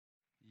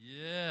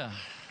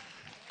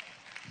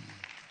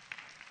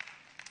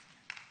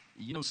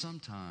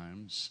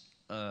Sometimes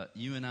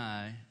you and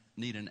I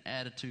need an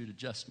attitude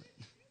adjustment.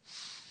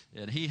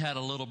 And he had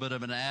a little bit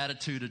of an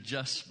attitude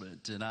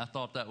adjustment, and I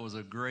thought that was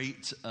a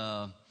great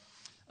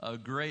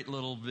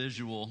little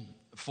visual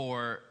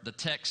for the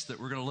text that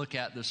we're going to look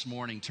at this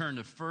morning. Turn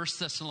to 1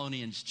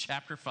 Thessalonians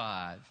chapter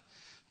 5.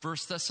 1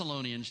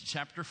 Thessalonians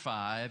chapter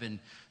 5, and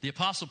the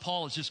Apostle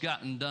Paul has just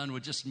gotten done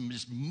with just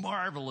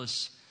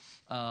marvelous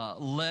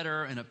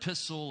letter and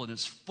epistle, and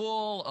it's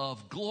full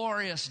of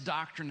glorious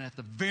doctrine. At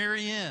the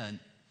very end,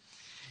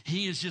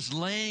 he is just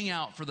laying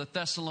out for the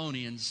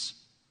Thessalonians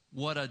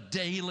what a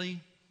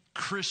daily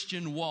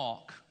Christian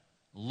walk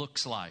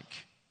looks like.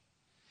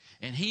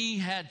 And he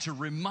had to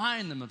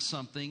remind them of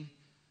something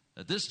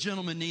that this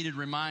gentleman needed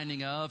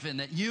reminding of, and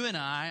that you and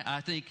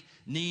I think,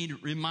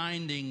 need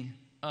reminding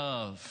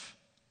of.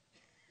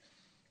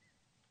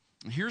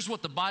 And here's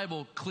what the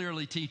Bible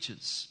clearly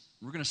teaches.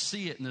 We're going to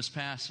see it in this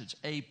passage.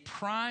 A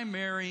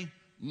primary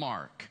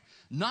mark,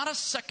 not a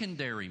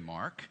secondary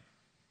mark,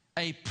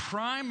 a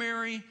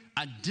primary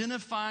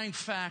identifying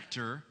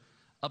factor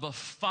of a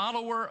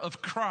follower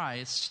of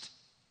Christ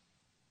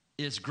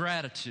is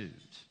gratitude,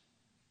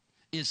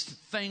 is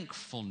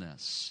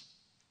thankfulness.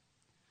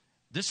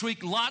 This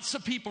week, lots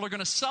of people are going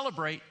to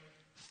celebrate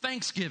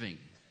Thanksgiving.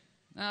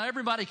 Now,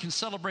 everybody can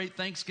celebrate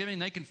Thanksgiving.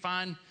 They can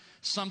find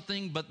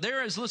something, but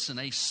there is, listen,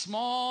 a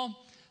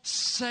small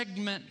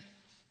segment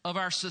of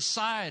our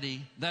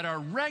society that are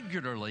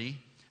regularly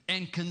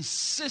and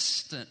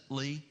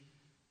consistently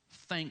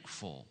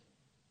thankful.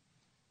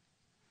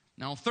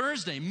 Now, on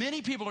Thursday,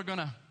 many people are going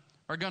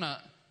to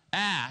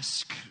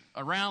ask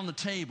around the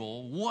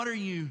table, what are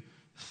you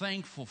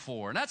thankful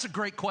for? And that's a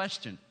great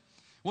question.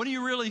 What are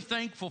you really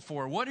thankful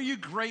for? What are you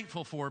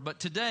grateful for? But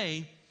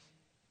today,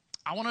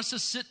 I want us to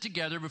sit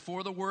together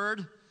before the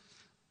Word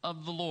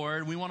of the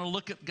Lord. We want to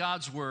look at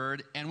God's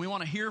Word, and we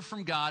want to hear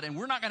from God. And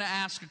we're not going to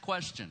ask a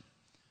question,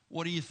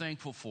 what are you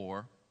thankful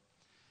for?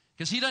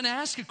 Because he doesn't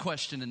ask a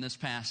question in this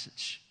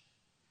passage.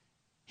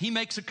 He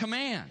makes a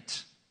command.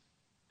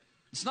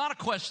 It's not a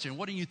question,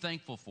 what are you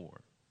thankful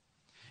for?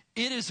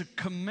 It is a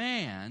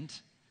command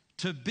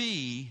to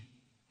be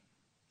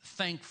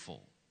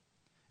thankful.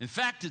 In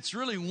fact, it's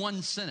really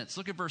one sentence.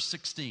 Look at verse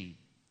 16.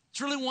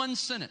 It's really one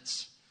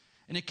sentence.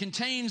 And it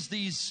contains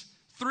these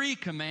three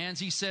commands.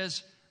 He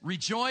says,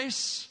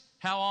 rejoice,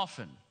 how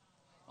often?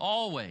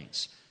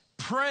 Always.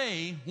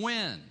 Pray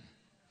when?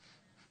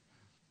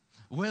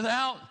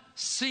 Without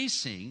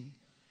ceasing.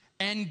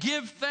 And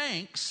give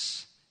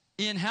thanks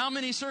in how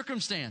many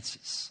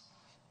circumstances?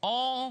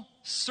 All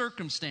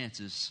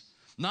circumstances.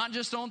 Not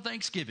just on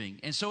Thanksgiving.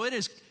 And so it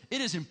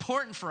is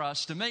important for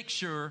us to make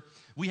sure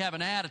we have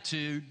an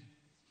attitude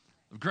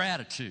of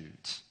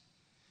gratitude.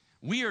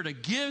 We are to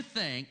give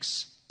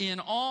thanks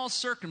in all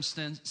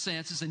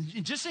circumstances.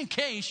 And just in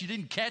case you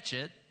didn't catch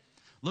it,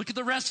 look at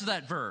the rest of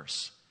that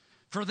verse.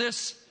 For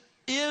this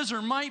is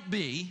or might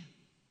be,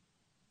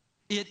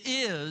 it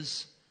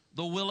is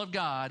the will of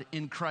God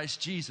in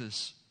Christ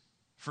Jesus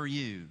for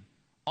you.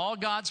 All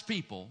God's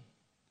people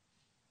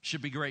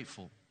should be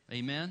grateful.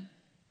 Amen?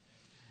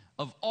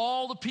 Of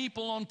all the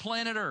people on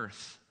planet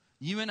Earth,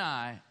 you and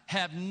I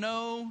have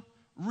no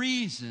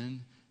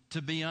reason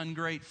to be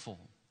ungrateful,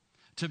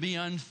 to be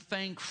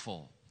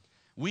unthankful.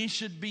 We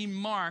should be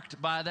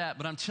marked by that.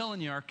 But I'm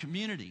telling you, our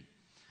community,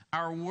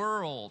 our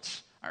world,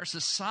 our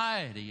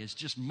society is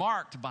just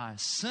marked by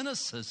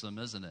cynicism,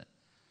 isn't it?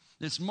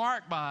 It's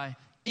marked by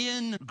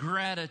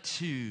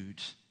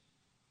ingratitude.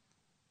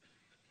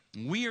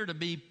 We are to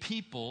be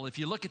people, if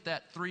you look at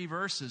that 3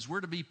 verses,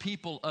 we're to be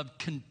people of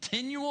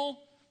continual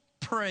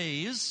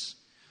praise.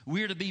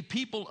 We are to be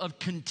people of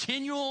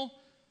continual,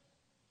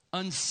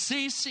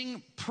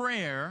 unceasing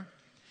prayer.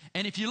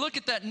 And if you look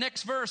at that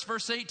next verse,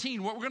 verse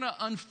 18, what we're going to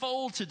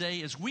unfold today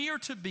is we are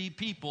to be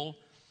people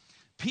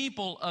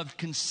of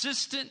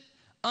consistent,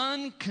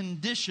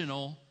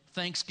 unconditional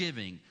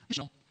thanksgiving,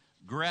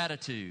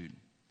 gratitude.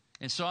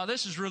 And so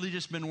this has really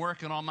just been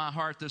working on my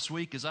heart this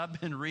week as I've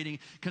been reading,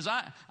 because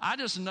I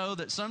just know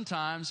that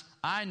sometimes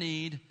I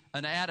need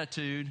an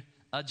attitude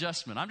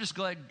adjustment. I'm just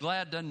glad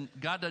God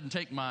doesn't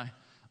take my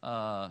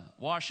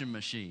washing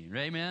machine.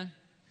 Amen?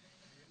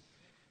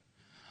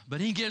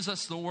 But he gives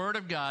us the Word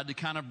of God to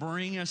kind of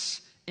bring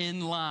us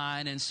in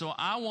line. And so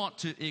I want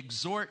to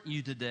exhort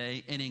you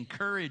today and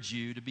encourage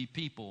you to be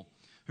people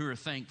who are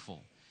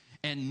thankful.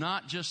 And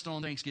not just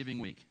on Thanksgiving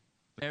week,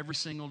 but every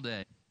single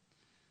day.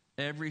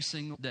 Every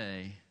single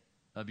day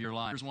of your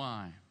life. Here's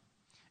why.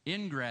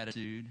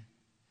 Ingratitude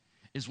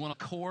is one of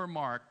the core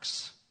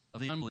marks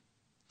of the unbeliever.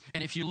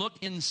 And if you look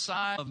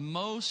inside of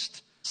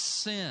most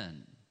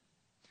sin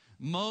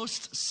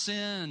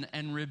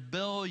and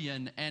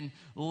rebellion and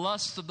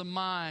lust of the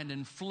mind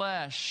and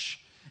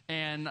flesh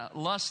and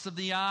lust of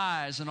the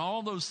eyes and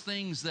all those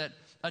things that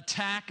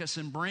attack us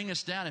and bring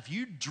us down, if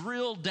you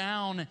drill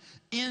down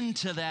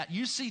into that,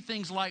 you see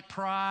things like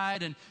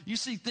pride and you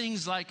see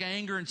things like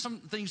anger and some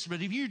things,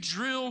 but if you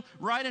drill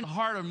right in the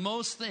heart of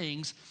most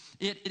things,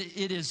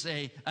 it is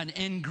an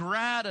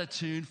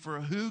ingratitude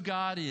for who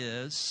God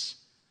is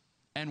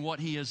and what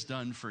he has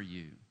done for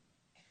you.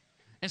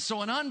 And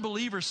so an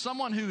unbeliever,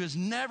 someone who has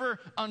never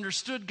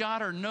understood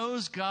God or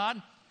knows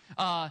God,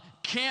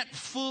 can't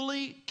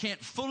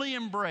fully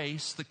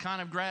embrace the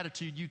kind of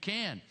gratitude you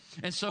can.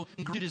 And so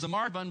it is a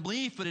mark of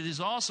unbelief, but it is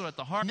also at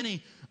the heart of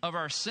many of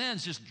our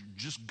sins.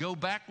 Just go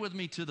back with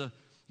me to the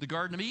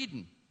Garden of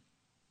Eden.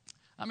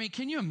 I mean,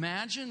 can you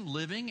imagine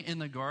living in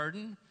the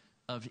Garden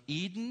of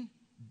Eden?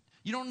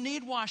 You don't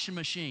need washing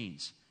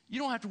machines.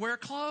 You don't have to wear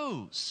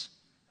clothes.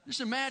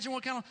 Just imagine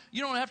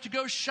you don't have to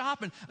go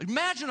shopping.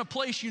 Imagine a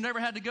place you never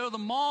had to go to the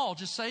mall.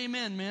 Just say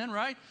amen, men,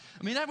 right?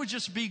 I mean, that would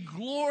just be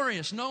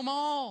glorious. No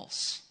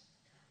malls.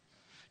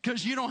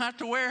 Because you don't have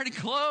to wear any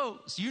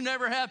clothes. You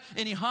never have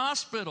any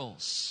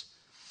hospitals.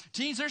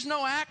 Teens, there's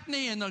no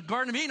acne in the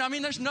Garden of Eden. I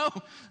mean,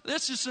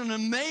 this is an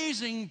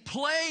amazing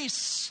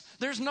place.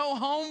 There's no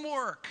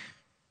homework.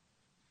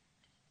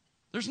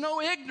 There's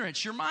no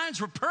ignorance. Your minds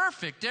were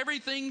perfect.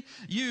 Everything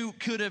you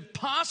could have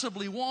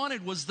possibly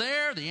wanted was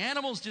there. The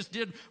animals just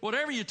did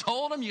whatever you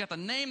told them. You got to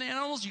name the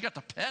animals. You got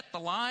to pet the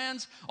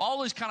lions. All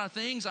those kind of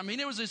things. I mean,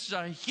 it was this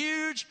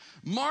huge,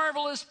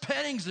 marvelous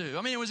petting zoo.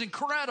 I mean, it was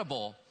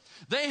incredible.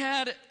 They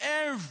had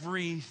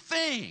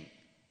everything.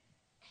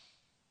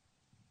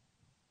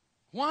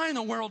 Why in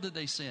the world did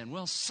they sin?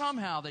 Well,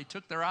 somehow they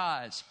took their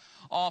eyes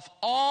off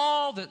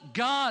all that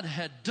God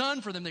had done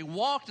for them. They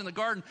walked in the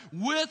garden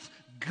with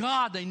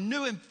God. They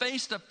knew Him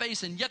face to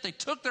face, and yet they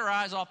took their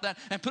eyes off that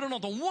and put it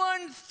on the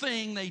one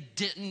thing they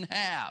didn't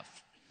have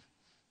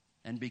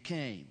and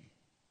became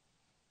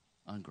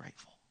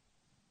ungrateful.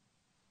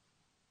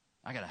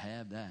 I got to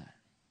have that.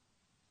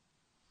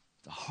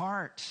 The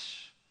heart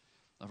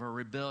of our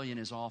rebellion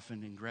is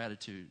often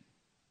ingratitude.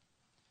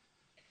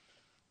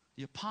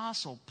 The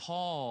Apostle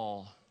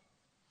Paul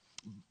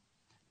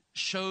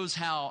shows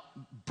how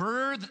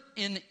birthed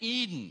in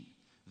Eden,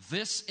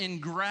 this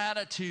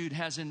ingratitude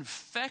has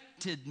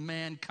infected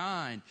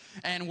mankind.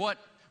 And what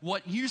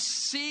you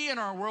see in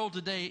our world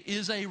today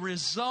is a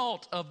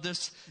result of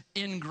this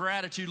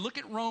ingratitude. Look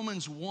at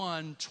Romans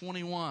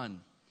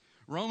 1:21.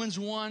 Romans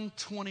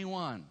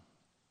 1:21.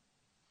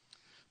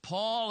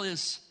 Paul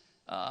is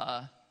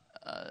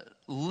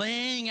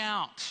laying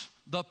out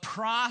the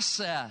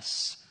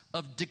process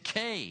of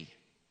decay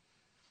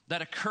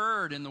that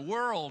occurred in the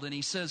world. And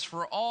he says,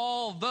 for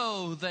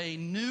although they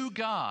knew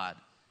God,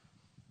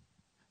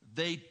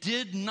 they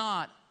did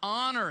not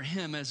honor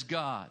Him as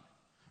God,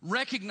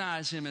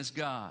 recognize Him as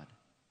God,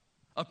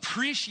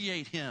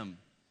 appreciate Him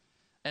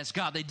as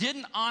God. They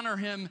didn't honor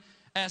Him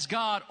as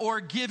God or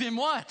give Him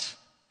what?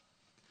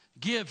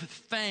 Give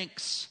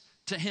thanks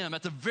to Him.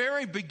 At the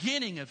very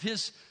beginning of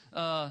this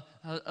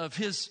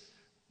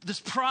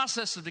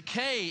process of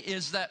decay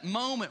is that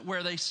moment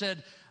where they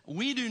said,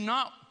 we do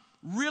not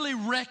really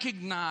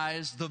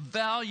recognize the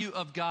value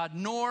of God,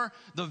 nor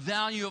the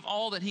value of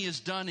all that He has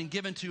done and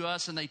given to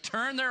us. And they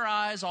turn their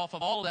eyes off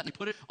of all of that and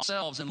put it on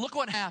themselves. And look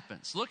what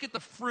happens. Look at the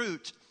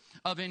fruit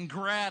of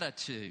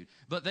ingratitude.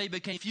 But they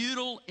became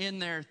futile in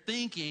their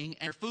thinking,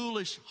 and their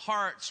foolish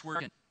hearts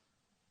were.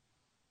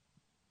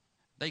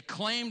 They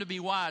claimed to be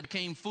wise,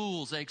 became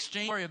fools. They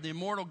exchanged the glory of the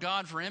immortal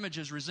God for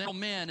images, resembled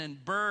men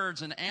and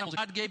birds and animals.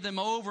 God gave them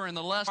over in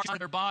the lust of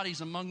their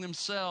bodies among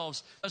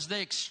themselves, as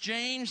they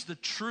exchanged the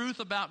truth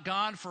about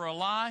God for a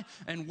lie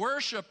and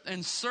worshiped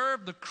and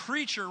served the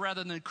creature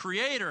rather than the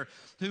Creator,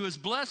 who is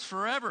blessed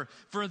forever.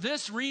 For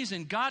this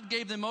reason, God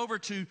gave them over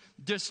to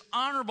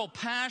dishonorable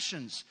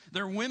passions.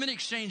 Their women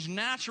exchanged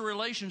natural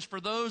relations for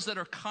those that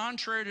are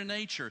contrary to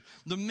nature.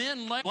 The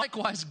men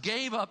likewise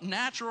gave up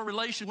natural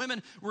relations.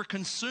 Women were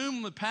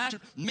consumed with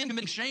passion. Men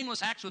committing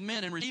shameless acts with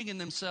men and receiving in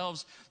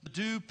themselves the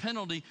due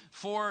penalty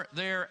for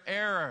their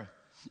error.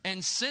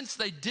 And since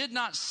they did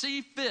not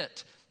see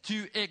fit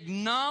to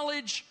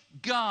acknowledge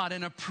God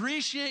and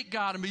appreciate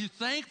God and be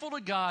thankful to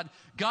God,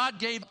 God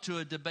gave to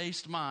a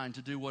debased mind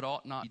to do what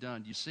ought not be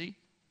done. Do you see?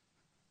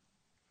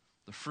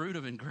 The fruit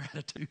of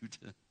ingratitude.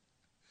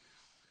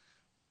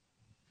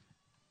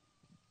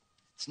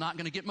 It's not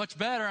going to get much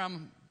better.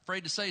 I'm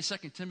afraid to say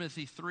 2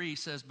 Timothy 3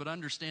 says, but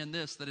understand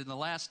this, that in the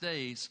last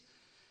days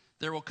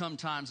there will come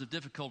times of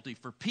difficulty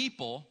for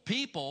people.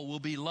 People will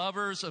be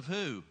lovers of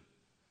who?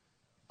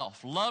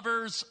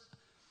 Lovers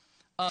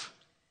of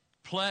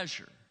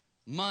pleasure,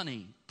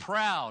 money,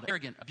 proud,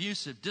 arrogant,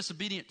 abusive,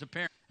 disobedient to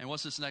parents. And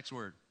what's this next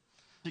word?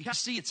 You got to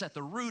see it's at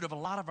the root of a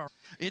lot of our,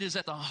 it is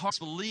at the heart of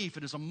belief.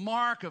 It is a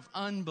mark of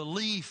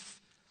unbelief.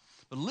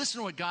 But listen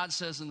to what God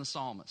says in the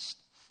psalmist.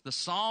 The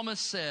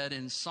psalmist said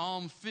in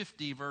Psalm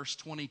 50, verse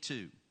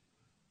 22,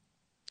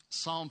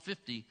 Psalm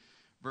 50,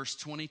 verse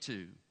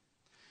 22,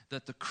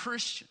 that the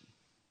Christian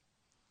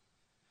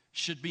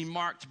should be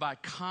marked by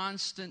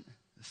constant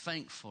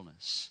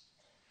thankfulness.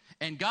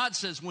 And God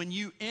says, when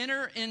you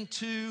enter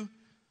into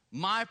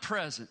my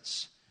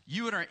presence,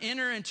 you are to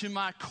enter into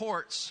my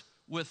courts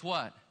with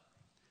what?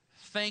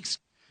 Thanks.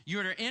 You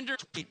are to enter.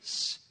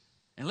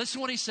 And listen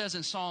to what he says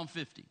in Psalm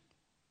 50,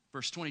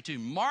 verse 22.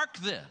 Mark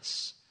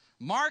this,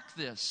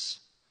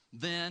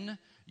 then,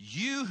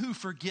 you who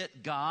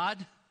forget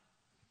God,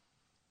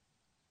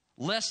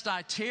 lest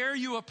I tear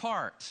you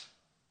apart.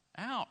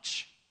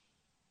 Ouch.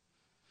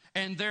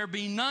 and there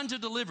be none to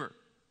deliver.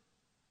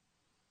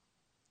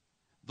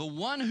 The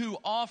one who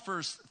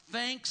offers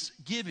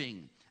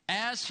thanksgiving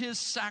as his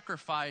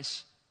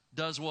sacrifice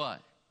does what?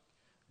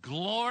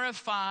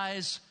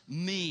 Glorifies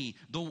me.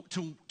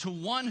 To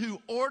one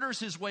who orders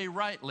his way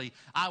rightly,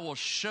 I will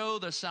show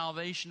the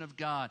salvation of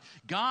God.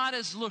 God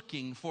is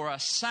looking for a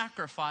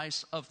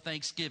sacrifice of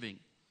thanksgiving.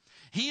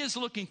 He is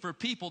looking for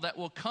people that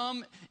will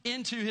come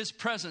into his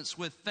presence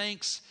with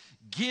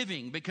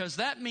thanksgiving, because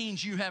that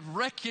means you have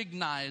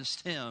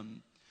recognized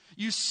him.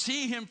 You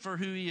see him for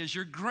who he is.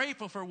 You're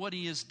grateful for what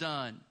he has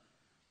done.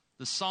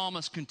 The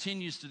psalmist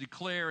continues to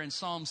declare in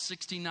Psalm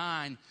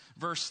 69,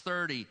 verse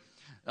 30,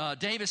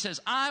 David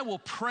says, I will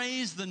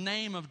praise the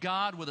name of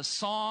God with a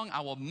song.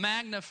 I will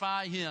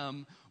magnify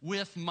him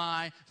with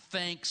my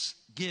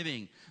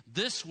thanksgiving.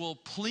 This will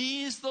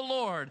please the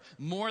Lord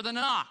more than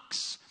an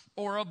ox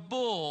or a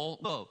bull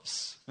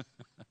loves.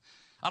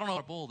 I don't know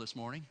a bull this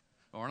morning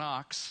or an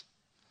ox,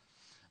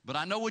 but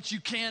I know what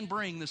you can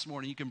bring this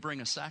morning. You can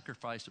bring a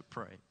sacrifice of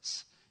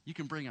praise. You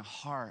can bring a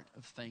heart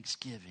of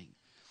thanksgiving.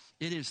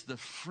 It is the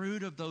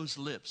fruit of those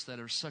lips that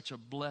are such a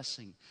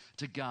blessing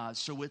to God.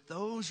 So with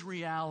those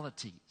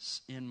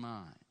realities in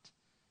mind,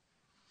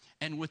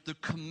 and with the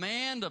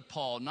command of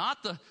Paul,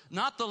 not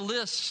the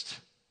list,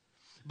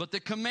 but the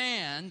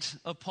command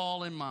of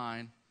Paul in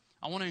mind,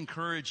 I want to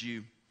encourage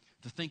you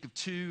to think of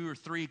 2 or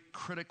 3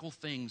 critical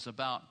things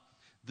about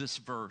this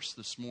verse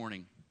this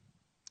morning.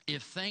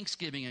 If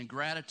thanksgiving and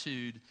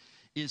gratitude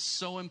is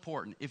so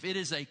important, if it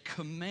is a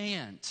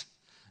command,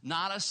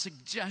 not a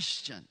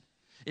suggestion,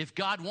 if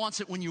God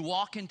wants it when you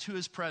walk into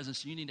his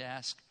presence, you need to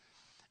ask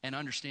and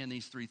understand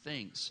these 3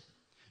 things.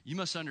 You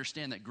must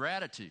understand that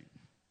gratitude,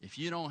 if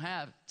you don't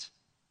have it,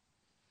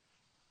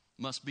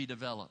 must be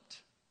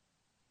developed.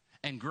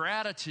 And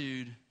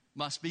gratitude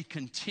must be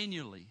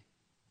continually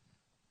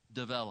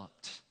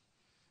developed.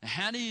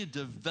 How do you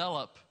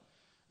develop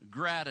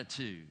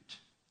gratitude?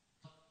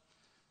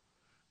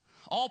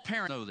 All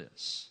parents know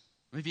this.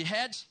 If you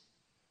had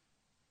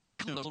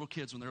those little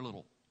kids when they're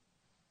little,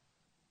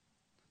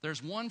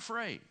 there's one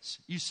phrase.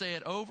 You say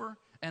it over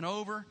and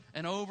over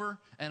and over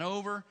and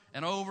over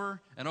and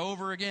over and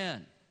over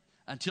again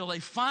until they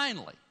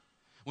finally,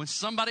 when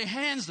somebody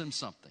hands them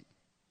something,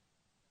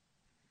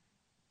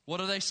 what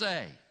do they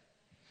say?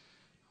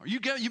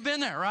 You've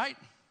been there, right?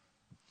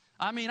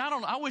 I mean,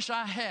 I wish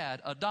I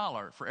had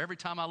 $1 for every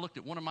time I looked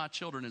at one of my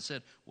children and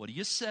said, what do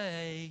you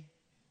say?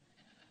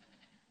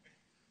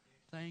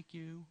 Thank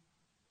you.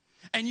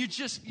 And you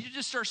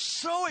just are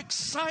so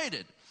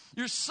excited.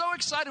 You're so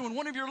excited when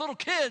one of your little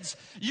kids,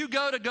 you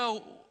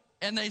go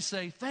and they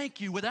say thank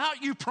you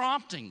without you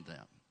prompting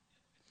them.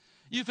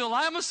 You feel,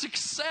 I'm a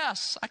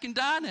success. I can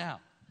die now.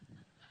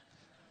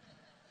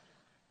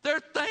 They're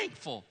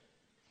thankful.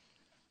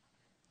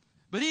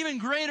 But even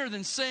greater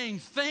than saying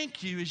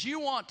thank you is you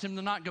want them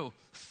to not go,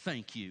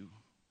 thank you.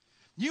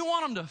 You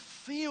want them to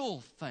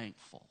feel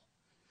thankful.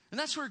 And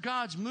that's where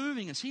God's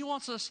moving us. He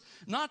wants us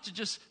not to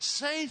just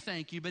say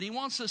thank you, but he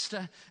wants us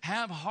to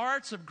have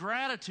hearts of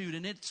gratitude.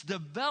 And it's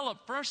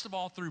developed, first of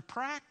all, through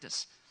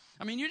practice.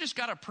 I mean, you just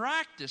got to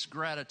practice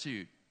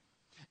gratitude.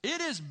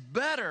 It is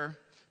better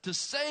to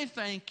say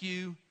thank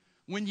you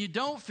when you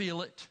don't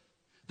feel it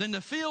than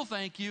to feel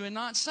thank you and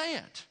not say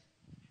it.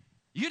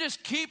 You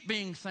just keep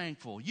being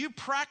thankful. You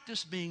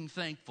practice being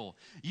thankful.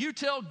 You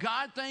tell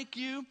God thank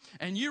you,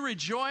 and you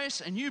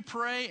rejoice, and you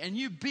pray, and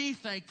you be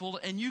thankful,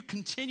 and you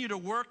continue to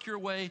work your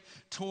way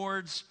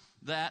towards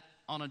that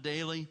on a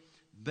daily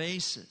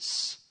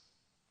basis.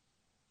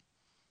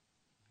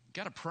 You've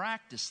got to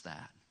practice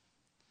that.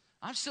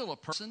 I'm still a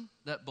person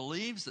that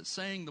believes that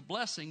saying the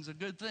blessing's a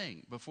good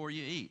thing before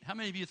you eat. How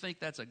many of you think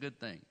that's a good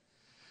thing?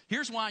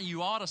 Here's why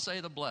you ought to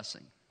say the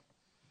blessing.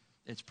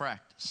 It's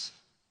practice.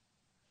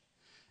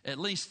 At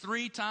least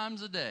 3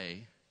 times a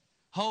day,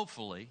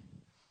 hopefully,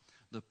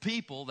 the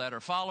people that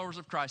are followers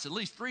of Christ, at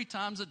least 3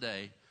 times a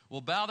day,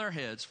 will bow their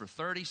heads for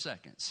 30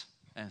 seconds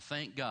and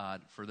thank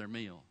God for their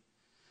meal.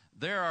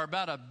 There are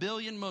about 1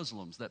 billion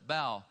Muslims that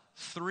bow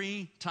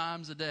 3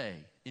 times a day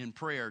in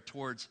prayer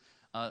towards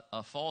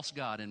a false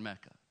god in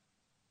Mecca.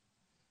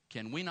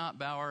 Can we not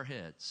bow our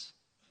heads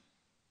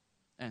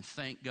and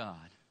thank God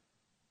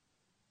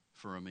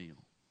for a meal?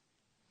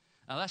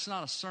 Now, that's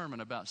not a sermon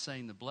about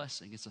saying the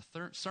blessing. It's a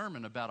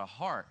sermon about a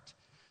heart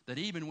that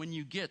even when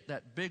you get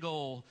that big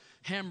old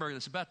hamburger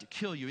that's about to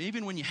kill you,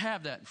 even when you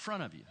have that in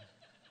front of you,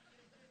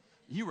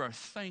 you are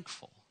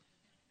thankful.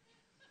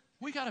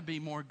 We got to be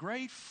more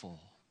grateful.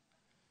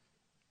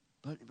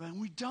 But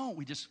we don't.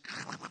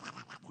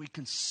 We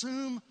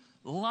consume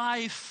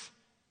life.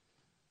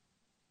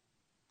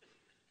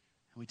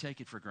 And we take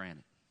it for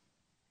granted.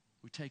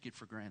 We take it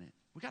for granted.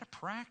 We got to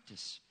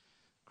practice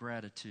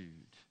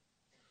gratitude.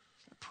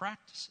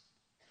 Practice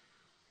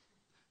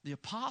it. The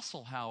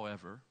apostle,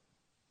 however,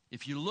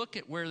 if you look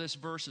at where this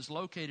verse is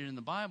located in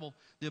the Bible,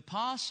 the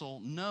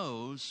apostle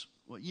knows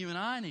what you and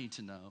I need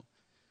to know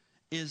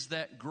is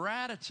that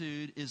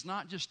gratitude is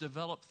not just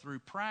developed through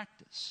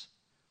practice.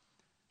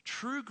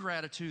 True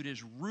gratitude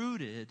is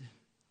rooted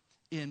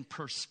in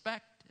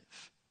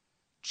perspective.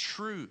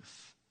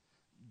 truth,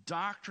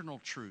 doctrinal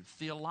truth,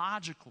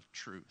 theological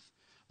truth,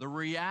 the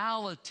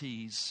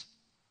realities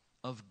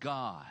of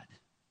God.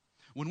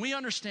 When we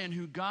understand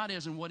who God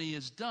is and what He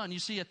has done, you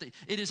see, it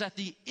is at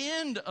the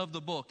end of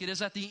the book. It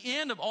is at the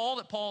end of all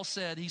that Paul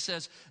said. He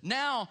says,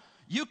 now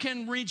you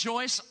can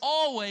rejoice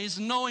always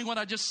knowing what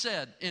I just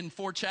said in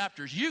 4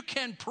 chapters. You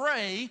can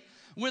pray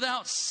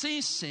without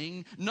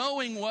ceasing,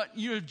 knowing what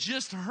you have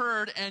just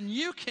heard, and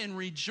you can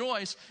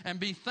rejoice and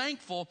be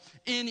thankful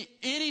in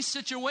any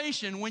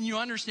situation when you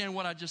understand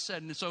what I just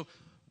said. And so,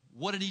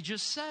 what did he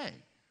just say?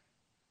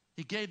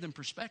 He gave them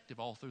perspective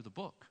all through the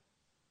book.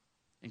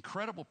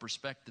 Incredible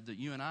perspective that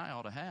you and I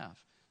ought to have.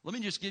 Let me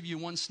just give you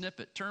one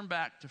snippet. Turn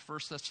back to 1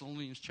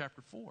 Thessalonians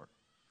chapter 4.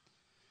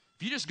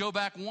 If you just go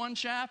back one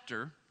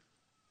chapter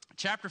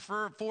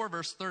 4,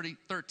 verse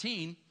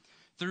 13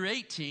 through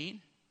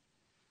 18,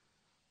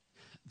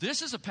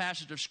 this is a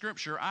passage of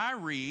Scripture I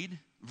read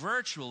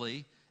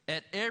virtually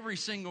at every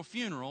single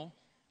funeral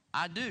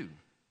I do.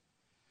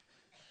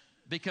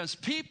 Because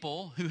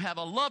people who have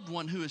a loved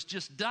one who has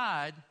just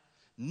died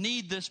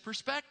need this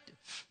perspective.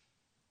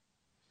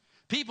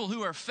 People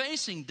who are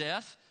facing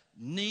death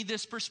need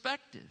this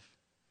perspective.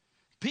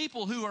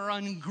 People who are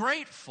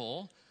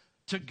ungrateful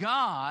to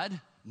God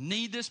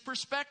need this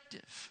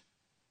perspective.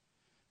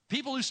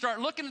 People who start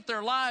looking at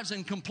their lives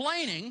and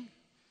complaining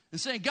and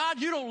saying,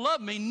 God, you don't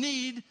love me,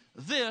 need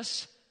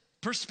this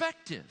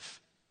perspective.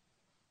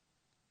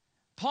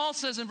 Paul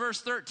says in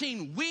verse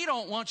 13, we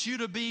don't want you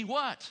to be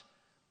what?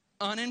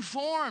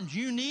 Uninformed.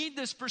 You need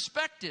this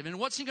perspective. And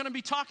what's he going to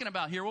be talking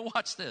about here? Well,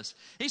 watch this.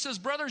 He says,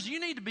 brothers, you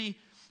need to be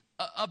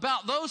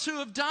about those who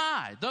have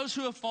died, those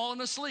who have fallen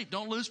asleep.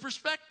 Don't lose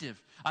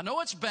perspective. I know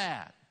it's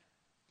bad,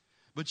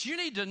 but you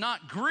need to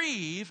not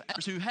grieve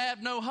as who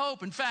have no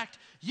hope. In fact,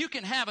 you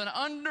can have an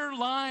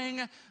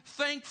underlying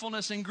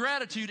thankfulness and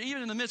gratitude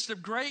even in the midst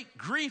of great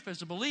grief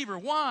as a believer.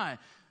 Why?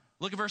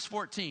 Look at verse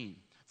 14.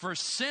 For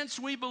since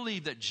we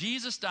believe that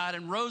Jesus died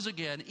and rose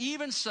again,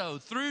 even so,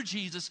 through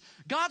Jesus,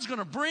 God's going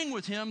to bring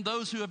with him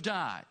those who have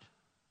died.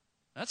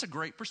 That's a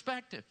great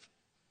perspective.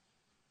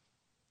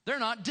 They're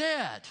not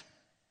dead.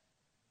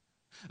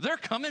 They're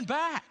coming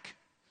back.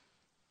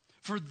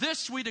 For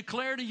this we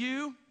declare to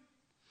you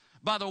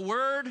by the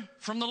word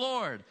from the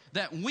Lord,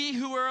 that we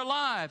who are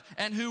alive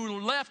and who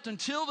are left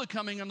until the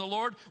coming of the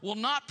Lord will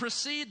not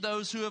precede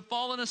those who have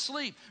fallen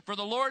asleep. For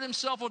the Lord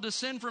himself will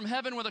descend from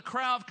heaven with a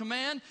cry of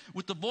command,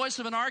 with the voice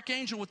of an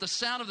archangel, with the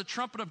sound of the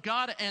trumpet of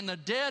God, and the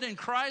dead in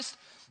Christ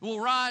will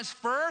rise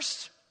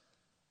first.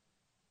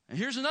 And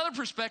here's another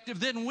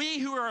perspective. Then we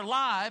who are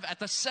alive at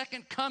the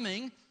second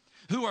coming,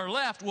 who are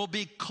left, will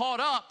be caught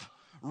up,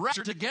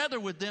 raptured together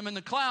with them in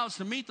the clouds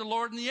to meet the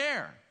Lord in the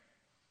air.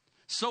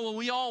 So will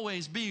we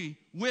always be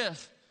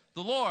with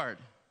the Lord.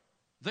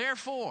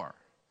 Therefore,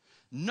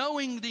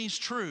 knowing these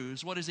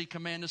truths, what does he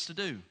command us to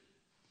do?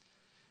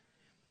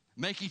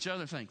 Make each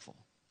other thankful.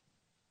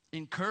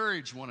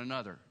 Encourage one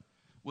another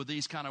with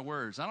these kind of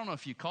words. I don't know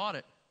if you caught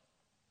it.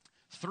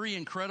 3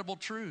 incredible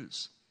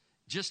truths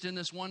just in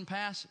this one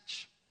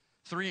passage.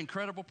 3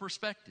 incredible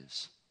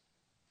perspectives.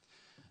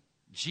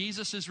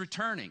 Jesus is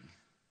returning.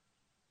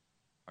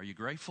 Are you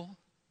grateful?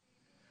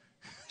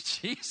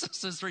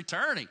 Jesus is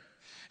returning.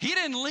 He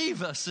didn't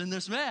leave us in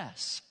this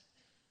mess.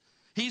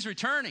 He's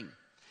returning.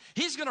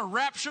 He's going to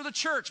rapture the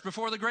church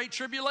before the great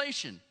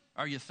tribulation.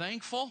 Are you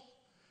thankful?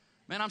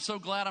 Man, I'm so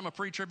glad I'm a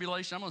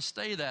pre-tribulation. I'm going to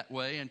stay that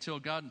way until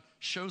God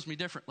shows me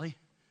differently.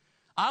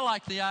 I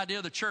like the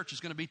idea the church is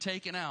going to be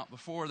taken out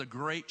before the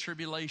great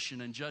tribulation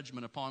and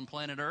judgment upon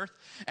planet Earth.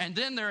 And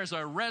then there is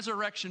a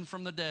resurrection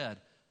from the dead.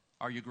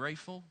 Are you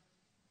grateful?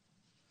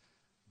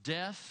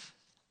 Death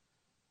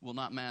will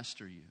not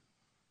master you.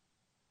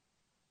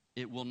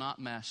 It will not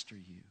master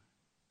you.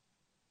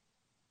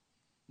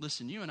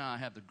 Listen, you and I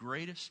have the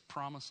greatest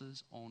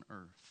promises on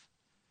earth.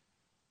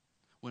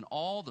 When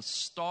all the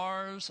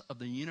stars of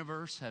the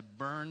universe have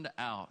burned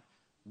out,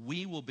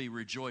 we will be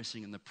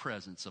rejoicing in the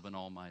presence of an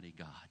almighty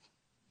God.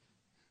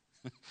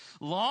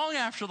 Long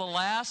after the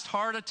last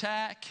heart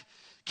attack,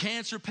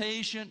 cancer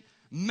patient,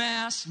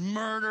 mass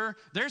murder,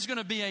 there's going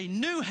to be a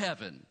new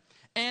heaven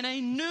and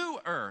a new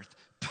earth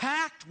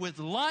packed with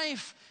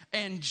life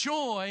and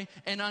joy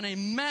and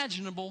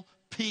unimaginable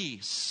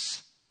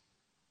peace.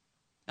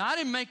 Now, I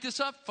didn't make this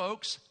up,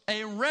 folks.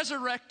 A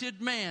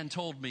resurrected man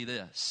told me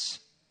this.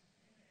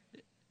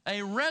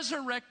 A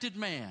resurrected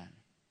man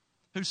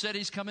who said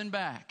he's coming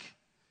back.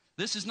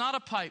 This is not a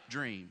pipe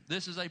dream.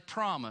 This is a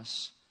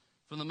promise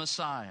from the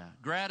Messiah.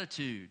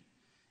 Gratitude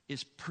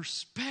is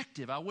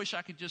perspective. I wish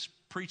I could just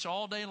preach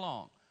all day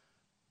long,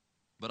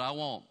 but I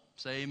won't.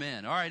 Say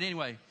amen. All right,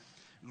 anyway,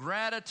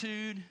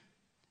 gratitude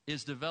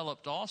is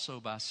developed also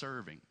by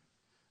serving.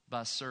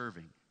 By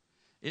serving.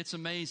 It's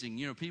amazing.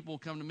 You know, people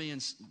come to me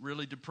and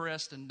really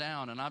depressed and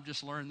down, and I've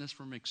just learned this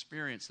from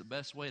experience. The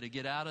best way to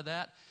get out of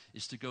that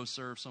is to go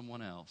serve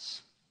someone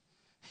else.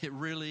 It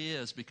really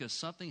is, because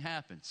something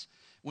happens.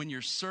 When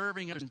you're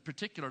serving, in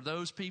particular,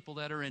 those people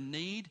that are in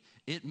need,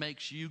 it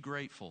makes you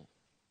grateful.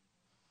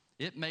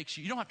 It makes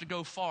you don't have to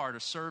go far to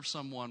serve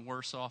someone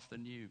worse off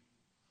than you.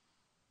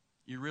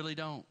 You really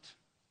don't.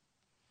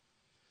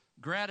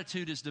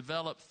 Gratitude is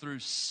developed through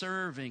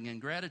serving, and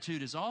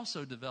gratitude is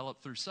also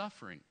developed through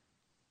suffering.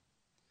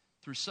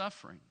 Through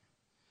suffering.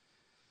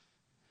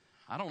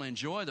 I don't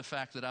enjoy the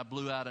fact that I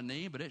blew out a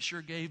knee, but it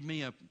sure gave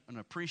me an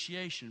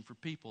appreciation for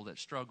people that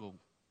struggle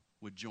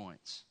with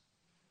joints.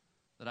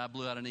 That I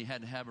blew out a knee,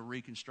 had to have a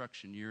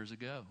reconstruction years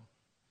ago.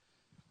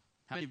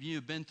 How many of you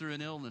have been through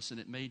an illness and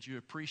it made you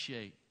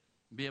appreciate,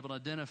 be able to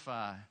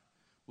identify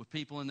with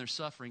people in their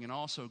suffering, and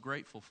also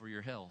grateful for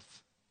your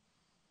health?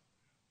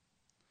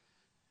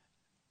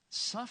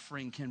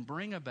 Suffering can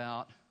bring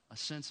about a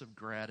sense of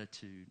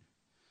gratitude.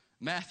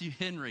 Matthew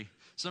Henry,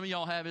 some of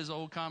y'all have his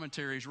old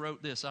commentaries,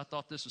 wrote this. I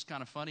thought this was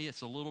kind of funny.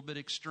 It's a little bit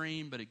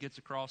extreme, but it gets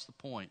across the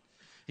point.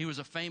 He was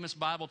a famous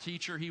Bible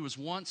teacher. He was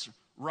once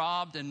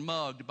robbed and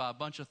mugged by a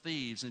bunch of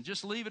thieves. And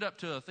just leave it up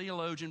to a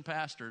theologian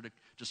pastor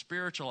to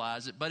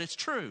spiritualize it, but it's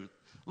true.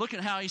 Look at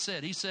how he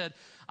said. He said,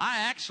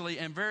 I actually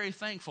am very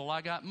thankful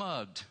I got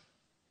mugged.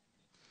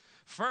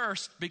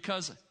 First,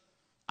 because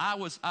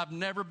I've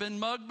never been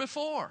mugged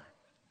before.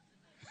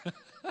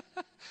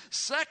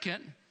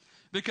 Second,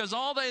 because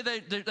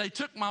they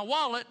took my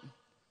wallet,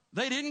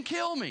 they didn't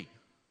kill me.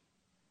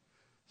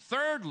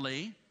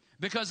 Thirdly,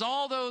 because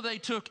although they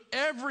took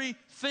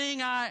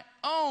everything I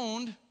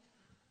owned,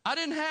 I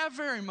didn't have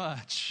very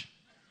much.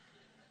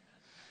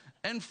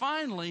 And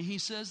finally, he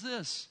says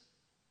this.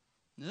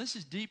 Now, this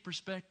is deep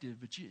perspective,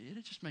 but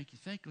it'll just make you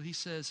think. He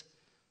says,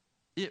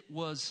 it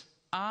was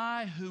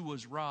I who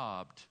was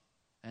robbed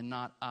and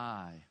not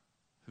I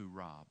who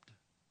robbed.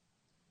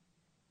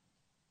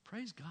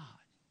 Praise God.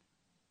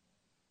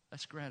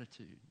 That's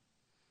gratitude.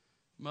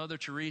 Mother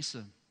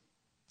Teresa,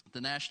 at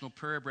the National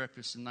Prayer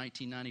Breakfast in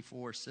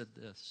 1994, said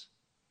this.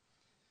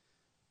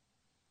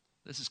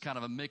 This is kind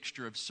of a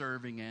mixture of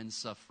serving and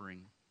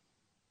suffering.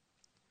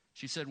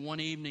 She said,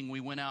 one evening we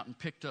went out and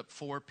picked up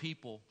 4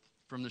 people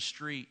from the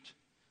street.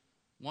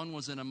 One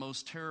was in a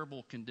most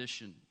terrible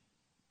condition.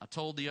 I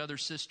told the other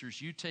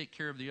sisters, you take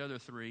care of the other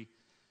 3.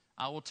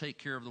 I will take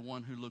care of the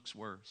one who looks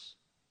worse.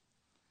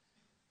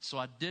 So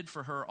I did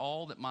for her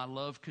all that my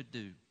love could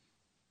do.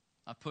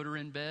 I put her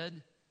in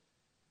bed,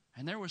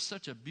 and there was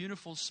such a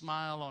beautiful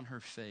smile on her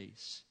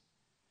face.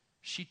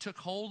 She took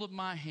hold of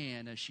my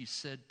hand as she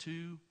said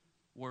 2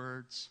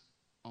 words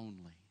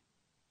only.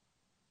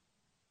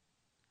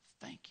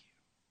 Thank you.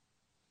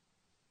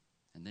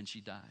 And then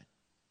she died.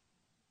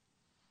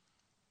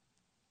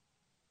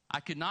 I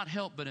could not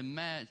help but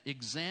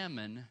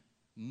examine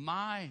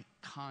my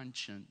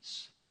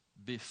conscience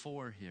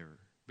before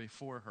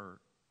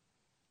her.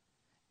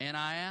 And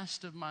I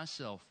asked of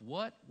myself,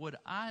 what would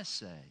I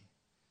say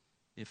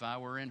if I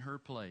were in her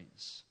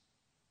place?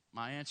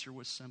 My answer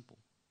was simple.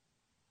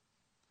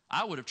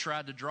 I would have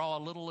tried to draw a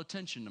little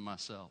attention to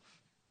myself.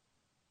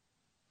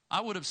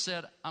 I would have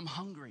said, I'm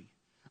hungry,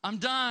 I'm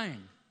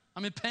dying,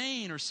 I'm in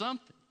pain or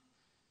something.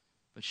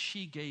 But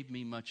she gave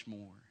me much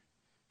more.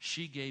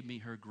 She gave me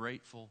her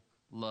grateful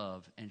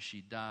love, and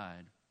she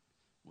died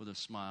with a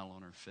smile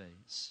on her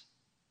face.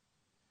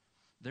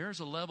 There's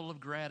a level of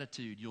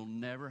gratitude you'll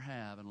never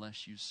have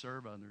unless you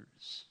serve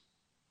others,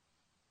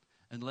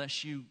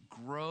 unless you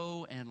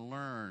grow and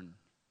learn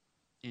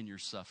in your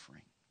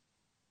suffering.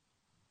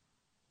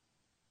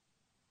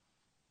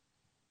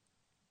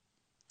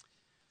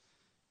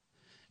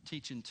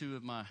 Teaching 2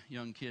 of my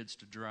young kids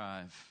to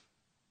drive.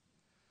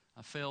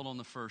 I failed on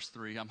the first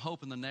 3. I'm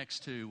hoping the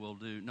next 2 will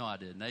do. No, I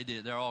didn't. They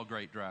did. They're all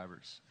great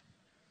drivers.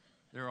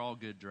 They're all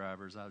good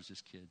drivers. I was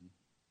just kidding.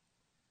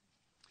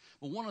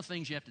 Well, one of the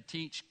things you have to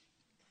teach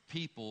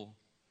people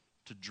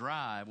to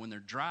drive when they're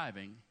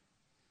driving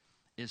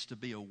is to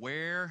be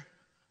aware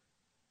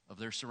of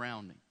their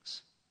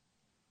surroundings.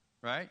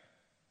 Right?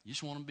 You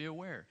just want to be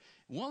aware.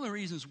 One of the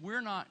reasons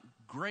we're not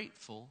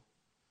grateful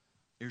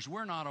is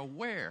we're not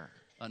aware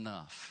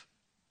enough.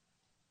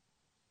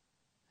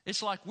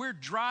 It's like we're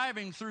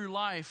driving through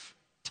life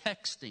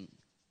texting.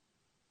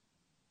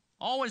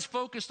 Always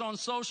focused on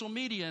social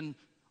media and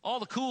all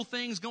the cool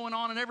things going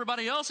on in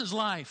everybody else's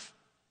life.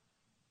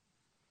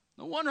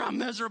 No wonder I'm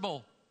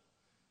miserable.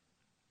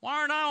 Why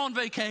aren't I on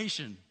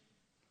vacation?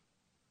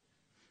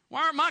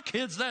 Why aren't my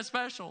kids that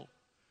special?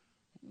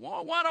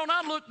 Why don't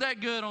I look that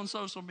good on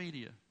social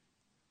media?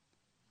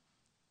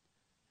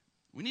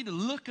 We need to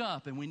look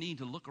up and we need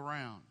to look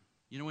around.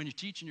 You know, when you're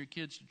teaching your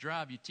kids to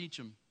drive, you teach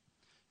them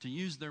to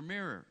use their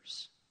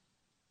mirrors.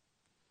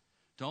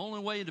 The only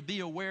way to be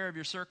aware of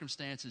your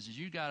circumstances is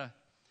you gotta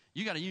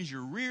use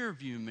your rear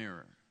view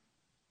mirror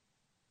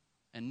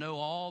and know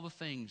all the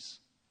things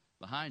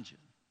behind you.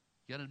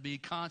 You got to be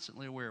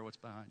constantly aware of what's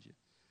behind you.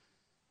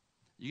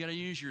 You got to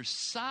use your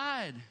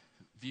side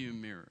view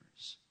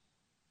mirrors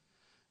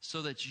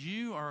so that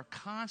you are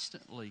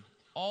constantly,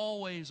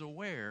 always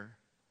aware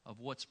of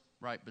what's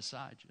right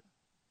beside you.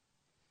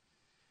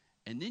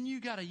 And then you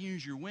got to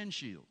use your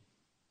windshield.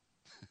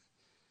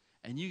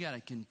 And you got to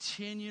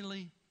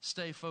continually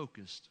stay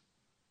focused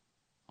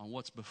on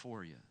what's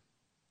before you.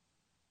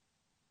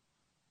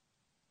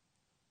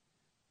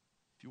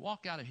 If you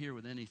walk out of here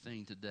with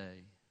anything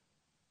today,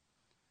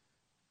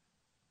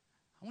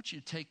 I want you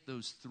to take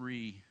those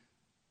 3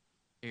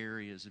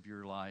 areas of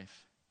your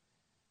life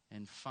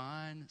and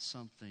find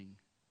something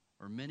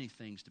or many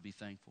things to be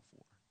thankful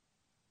for.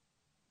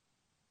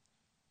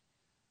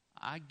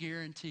 I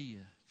guarantee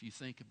you, if you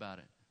think about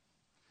it,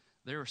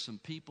 there are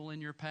some people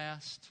in your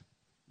past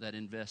that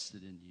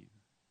invested in you.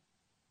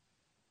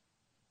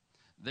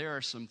 There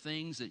are some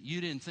things that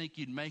you didn't think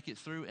you'd make it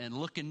through, and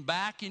looking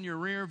back in your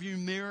rearview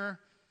mirror,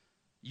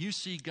 you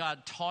see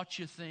God taught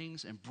you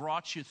things and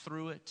brought you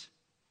through it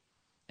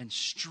and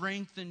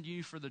strengthened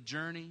you for the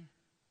journey.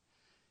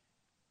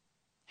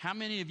 How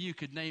many of you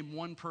could name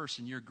one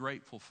person you're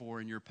grateful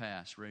for in your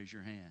past? Raise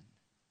your hand.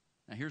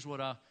 Now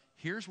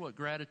here's what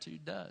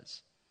gratitude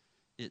does.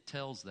 It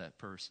tells that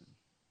person.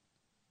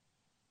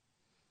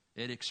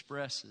 It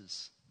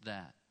expresses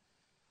that.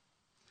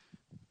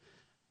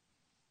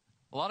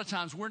 A lot of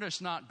times we're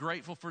just not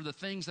grateful for the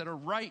things that are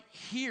right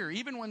here,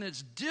 even when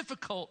it's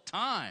difficult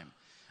time.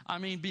 I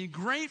mean, be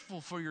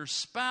grateful for your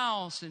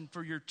spouse and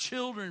for your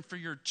children, for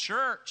your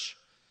church,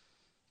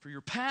 for your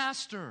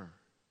pastor.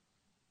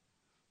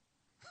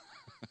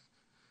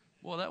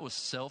 Well, that was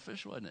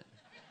selfish, wasn't it?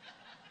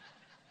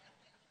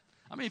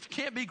 I mean, if you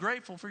can't be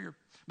grateful for your...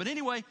 But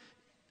anyway,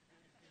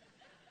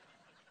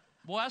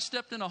 boy, I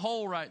stepped in a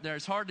hole right there.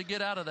 It's hard to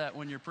get out of that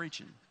when you're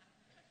preaching.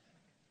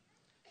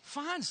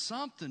 Find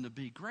something to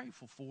be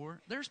grateful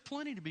for. There's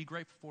plenty to be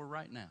grateful for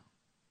right now.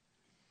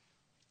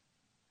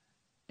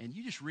 And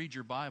you just read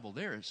your Bible.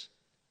 There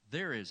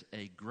is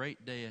a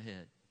great day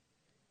ahead.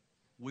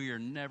 We are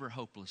never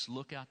hopeless.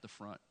 Look out the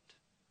front.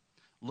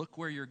 Look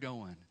where you're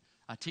going.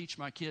 I teach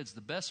my kids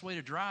the best way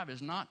to drive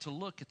is not to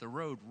look at the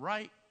road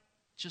right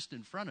just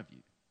in front of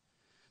you.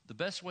 The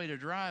best way to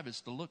drive is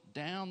to look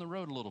down the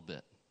road a little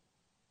bit.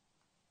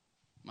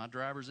 My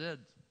driver's ed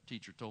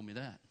teacher told me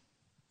that.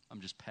 I'm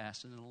just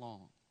passing it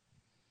along.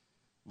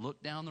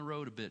 Look down the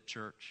road a bit,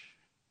 church.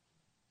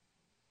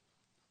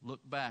 Look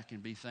back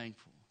and be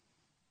thankful.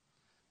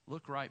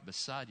 Look right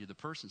beside you. The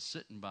person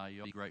sitting by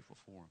you, be grateful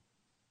for them.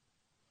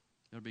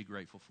 You'll be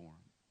grateful for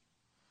them.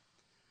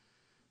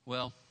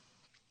 Well,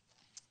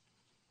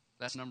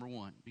 that's number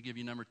 1. Let me give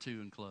you number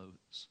 2 and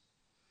close.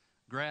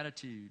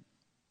 Gratitude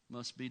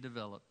must be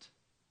developed.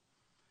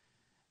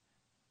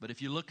 But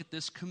if you look at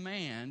this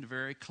command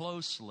very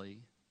closely,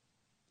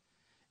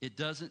 it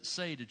doesn't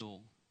say to do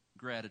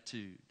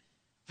gratitude.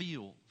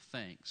 Feel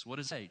thanks. What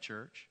does it say,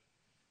 church?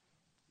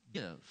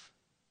 Give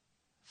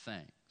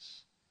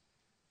thanks.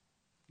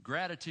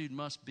 Gratitude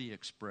must be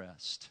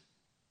expressed.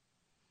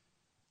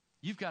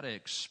 You've got to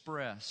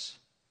express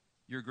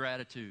your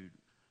gratitude.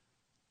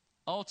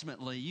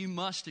 Ultimately, you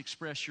must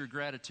express your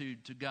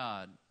gratitude to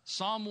God.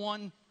 Psalm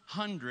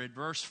 100,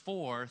 verse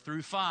 4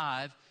 through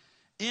 5,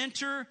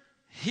 enter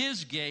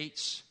His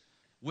gates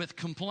with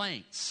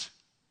complaints.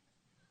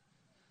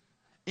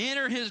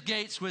 Enter His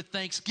gates with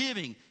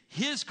thanksgiving,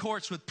 His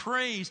courts with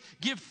praise.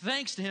 Give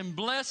thanks to Him,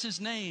 bless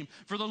His name.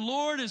 For the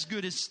Lord is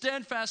good, His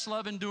steadfast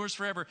love endures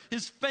forever,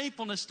 His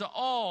faithfulness to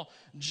all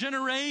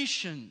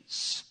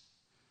generations.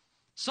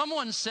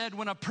 Someone said,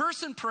 when a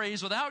person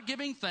prays without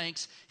giving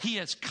thanks, he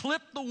has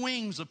clipped the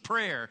wings of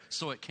prayer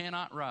so it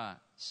cannot rise.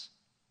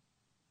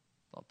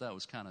 Thought that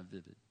was kind of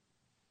vivid.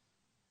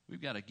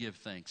 We've got to give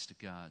thanks to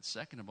God.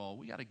 Second of all,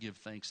 we got to give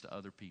thanks to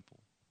other people.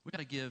 We got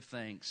to give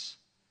thanks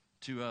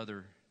to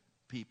other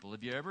people.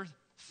 Have you ever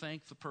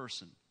thanked the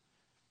person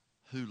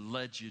who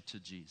led you to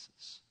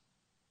Jesus?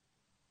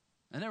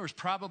 And there was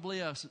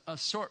probably an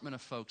assortment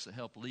of folks that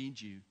helped lead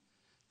you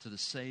to the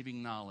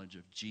saving knowledge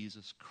of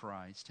Jesus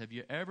Christ. Have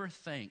you ever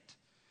thanked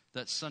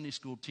that Sunday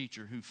school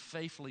teacher who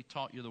faithfully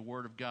taught you the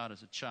Word of God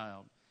as a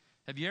child?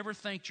 Have you ever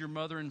thanked your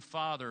mother and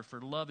father for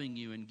loving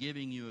you and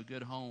giving you a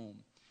good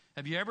home?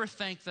 Have you ever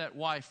thanked that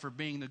wife for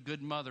being the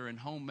good mother and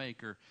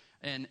homemaker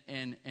and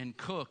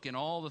cook and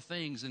all the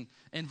things,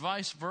 and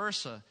vice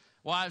versa?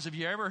 Wives, have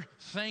you ever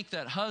thanked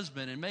that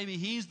husband, and maybe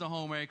he's the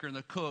homemaker and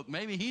the cook,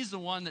 maybe he's the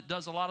one that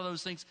does a lot of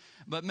those things,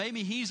 but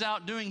maybe he's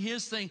out doing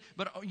his thing,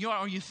 but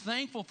are you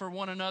thankful for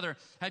one another?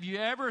 Have you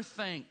ever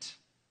thanked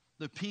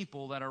the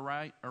people that are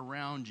right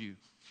around you?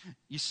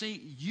 You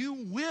see, you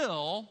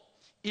will,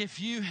 if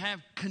you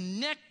have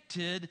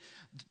connected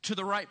to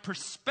the right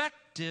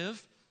perspective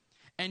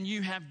and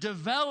you have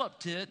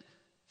developed it,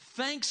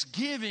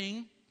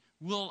 thanksgiving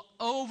will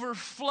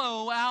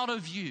overflow out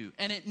of you.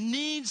 And it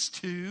needs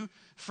to,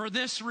 for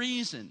this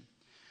reason.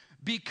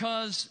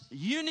 Because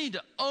you need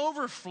to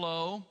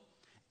overflow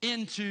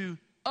into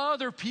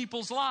other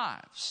people's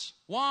lives.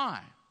 Why?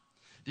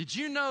 Did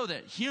you know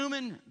that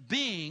human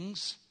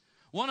beings,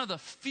 one of the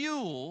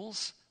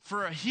fuels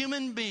for a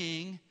human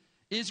being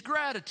is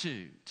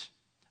gratitude,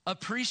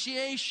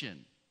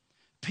 appreciation.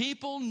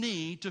 People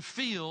need to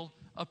feel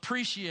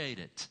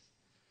appreciated.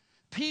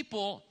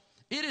 People,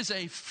 it is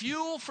a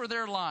fuel for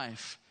their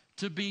life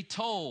to be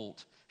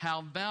told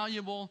how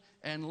valuable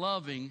and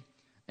loving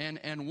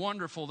and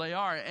wonderful they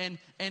are.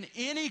 And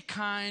any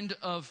kind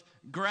of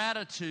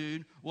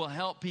gratitude will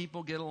help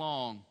people get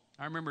along.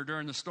 I remember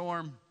during the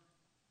storm,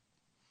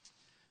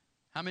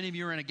 how many of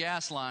you were in a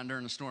gas line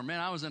during the storm? Man,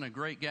 I was in a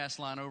great gas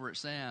line over at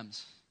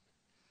Sam's.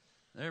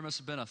 There must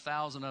have been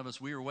 1,000 of us.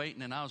 We were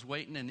waiting, and I was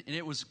waiting, and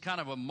it was kind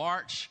of a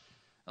march.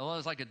 It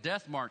was like a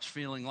death march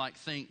feeling like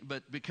thing,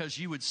 but because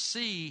you would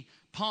see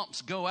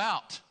pumps go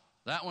out.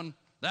 That one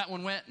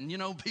went,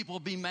 and people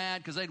would be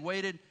mad because they'd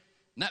waited,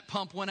 and that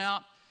pump went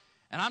out.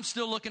 And I'm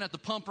still looking at the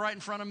pump right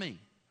in front of me,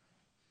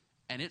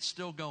 and it's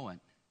still going.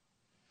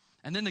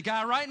 And then the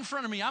guy right in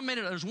front of me,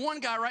 there's one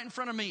guy right in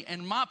front of me,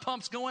 and my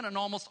pump's going, and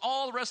almost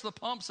all the rest of the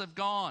pumps have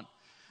gone.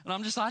 And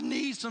I'm just, I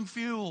need some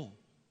fuel.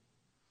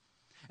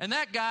 And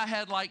that guy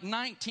had like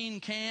 19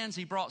 cans.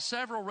 He brought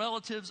several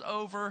relatives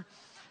over.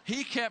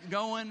 He kept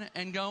going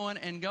and going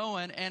and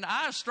going. And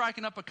I was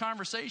striking up a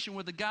conversation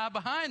with the guy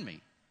behind me.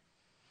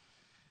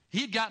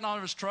 He'd gotten out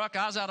of his truck.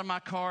 I was out of my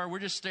car. We're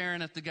just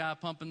staring at the guy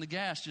pumping the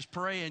gas, just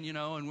praying,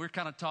 and we're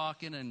kind of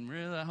talking and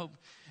really, I hope.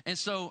 And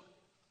so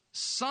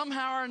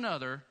somehow or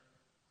another,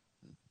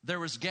 there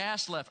was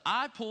gas left.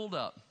 I pulled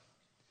up,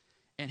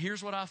 and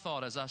here's what I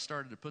thought as I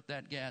started to put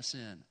that gas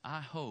in. I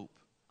hope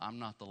I'm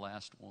not the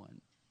last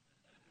one.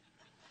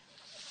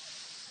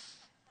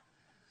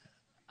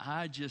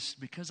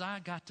 Because I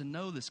got to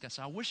know this guy,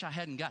 so I wish I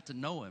hadn't got to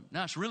know him.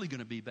 Now it's really going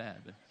to be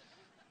bad.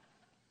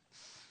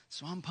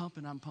 So I'm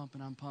pumping,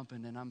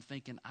 and I'm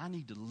thinking, I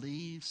need to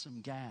leave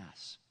some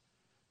gas,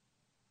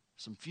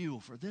 some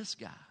fuel for this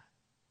guy.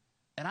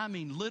 And I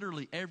mean,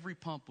 literally every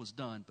pump was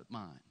done but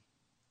mine.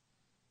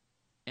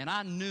 And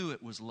I knew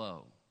it was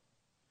low.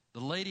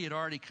 The lady had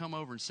already come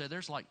over and said,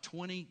 there's like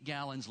 20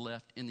 gallons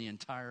left in the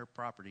entire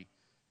property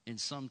in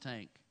some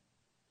tank.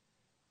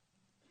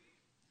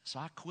 So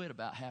I quit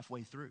about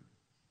halfway through.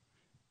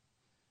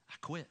 I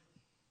quit.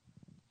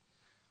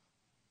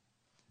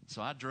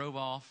 So I drove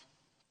off.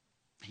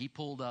 He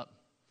pulled up.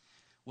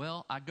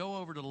 Well, I go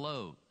over to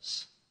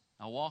Lowe's.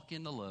 I walk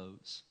into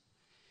Lowe's.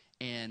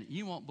 And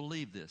you won't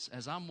believe this.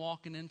 As I'm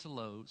walking into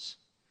Lowe's,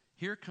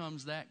 here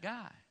comes that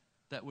guy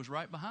that was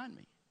right behind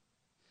me.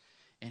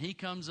 And he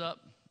comes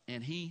up,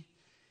 and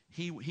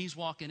he's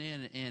walking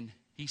in, and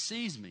he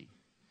sees me.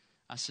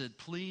 I said,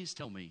 please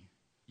tell me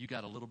you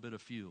got a little bit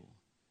of fuel.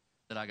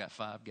 That I got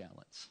 5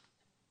 gallons.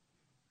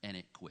 And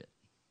it quit.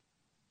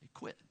 It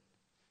quit.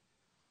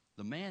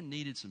 The man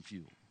needed some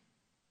fuel.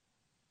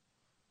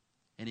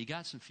 And he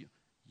got some fuel.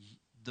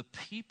 The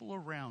people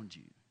around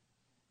you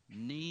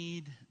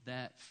need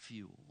that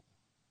fuel.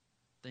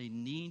 They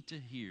need to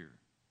hear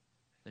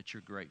that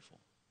you're grateful,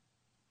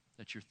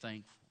 that you're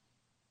thankful.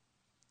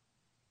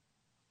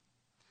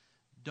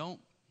 Don't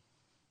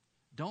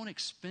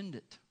expend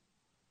it.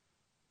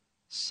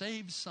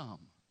 Save some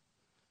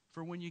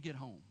for when you get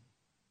home.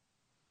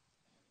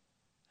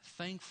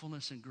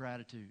 Thankfulness and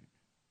gratitude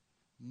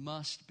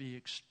must be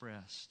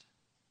expressed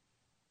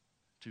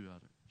to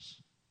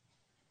others.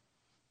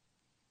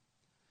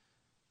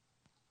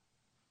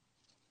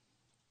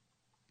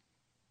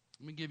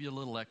 Let me give you a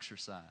little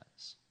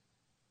exercise.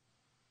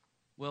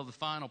 Well, the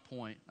final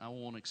point, I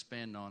won't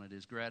expand on it,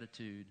 is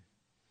gratitude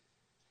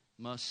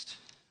must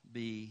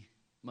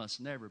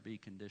never be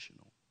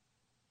conditional.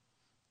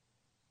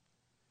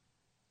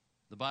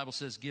 The Bible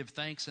says, give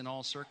thanks in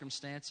all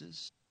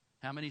circumstances.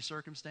 How many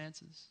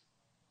circumstances?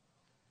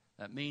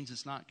 That means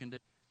it's not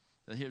conditional.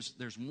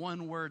 There's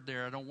one word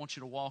there I don't want you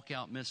to walk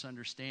out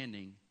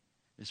misunderstanding.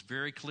 It's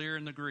very clear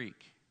in the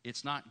Greek.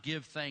 It's not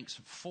give thanks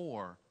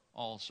for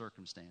all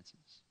circumstances.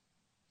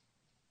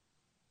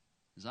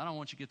 Because I don't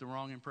want you to get the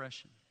wrong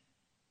impression.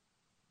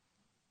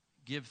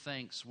 Give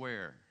thanks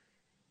where?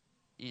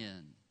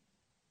 In.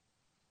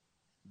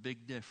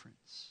 Big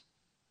difference.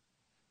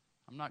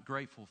 I'm not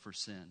grateful for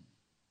sin.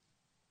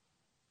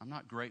 I'm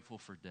not grateful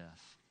for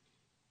death.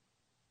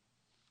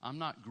 I'm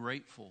not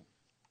grateful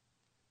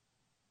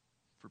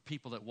for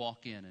people that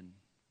walk in and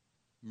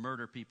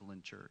murder people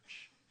in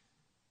church.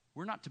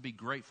 We're not to be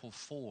grateful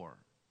for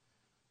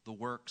the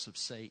works of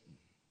Satan.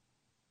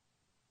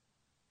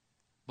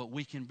 But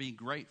we can be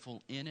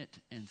grateful in it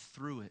and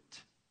through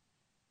it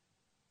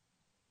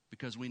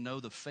because we know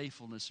the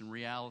faithfulness and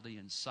reality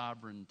and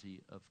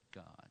sovereignty of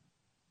God.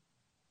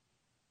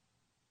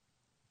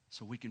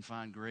 So we can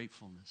find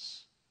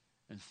gratefulness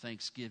and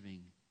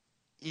thanksgiving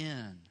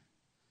in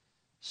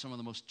some of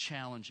the most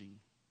challenging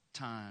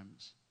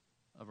times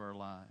of our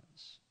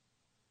lives.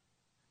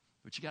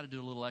 But you got to do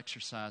a little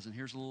exercise, and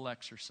here's a little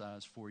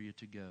exercise for you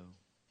to go.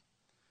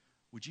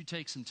 Would you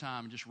take some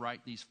time and just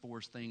write these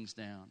 4 things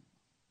down?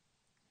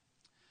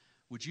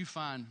 Would you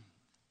find,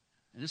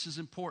 and this is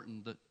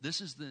important, this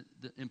is the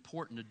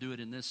important to do it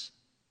in this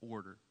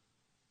order.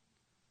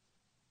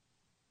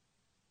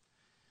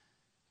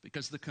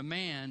 Because the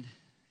command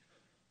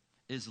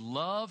is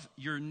love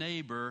your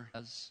neighbor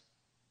as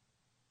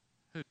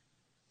who?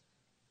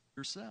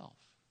 Yourself.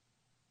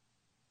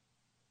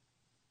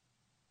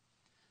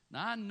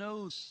 Now I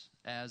know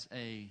as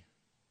a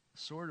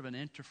sort of an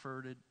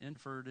introverted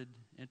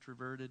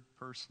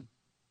person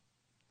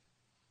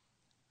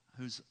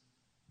who's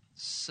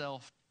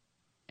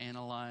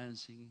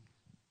self-analyzing.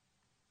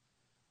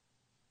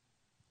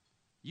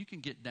 You can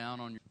get down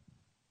on your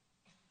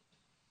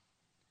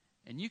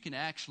and you can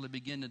actually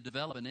begin to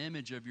develop an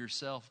image of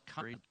yourself.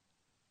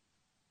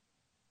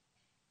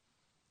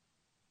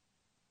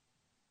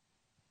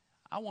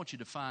 I want you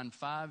to find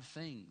 5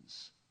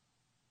 things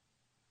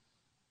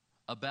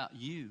about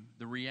you,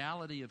 the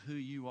reality of who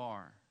you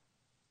are,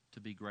 to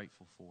be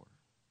grateful for.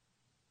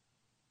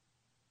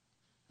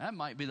 That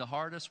might be the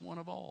hardest one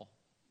of all.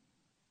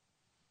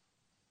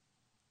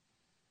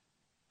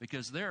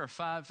 Because there are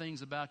 5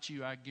 things about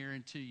you, I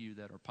guarantee you,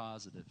 that are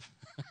positive.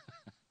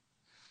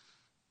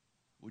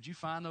 Would you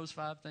find those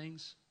 5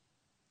 things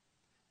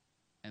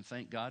and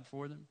thank God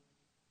for them?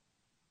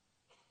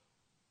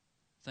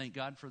 Thank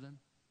God for them.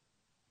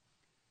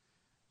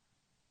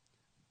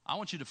 I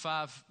want you to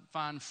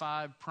find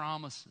 5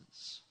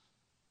 promises,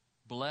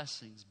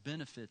 blessings,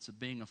 benefits of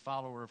being a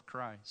follower of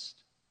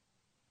Christ.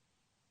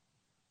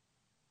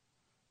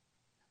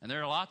 And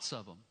there are lots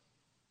of them.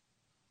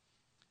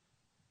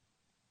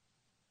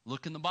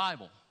 Look in the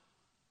Bible.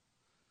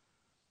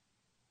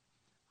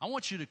 I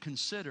want you to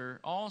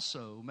consider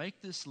also,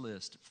 make this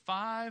list,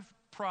 5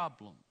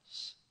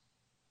 problems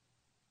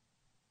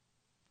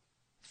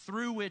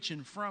through which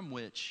and from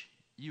which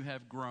you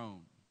have grown.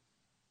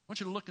 I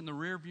want you to look in the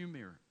rearview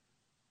mirror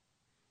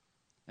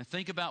and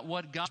think about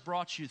what God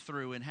brought you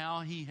through and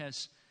how He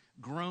has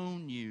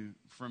grown you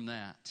from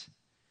that.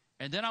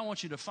 And then I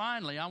want you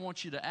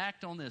to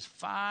act on this.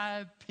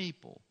 5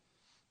 people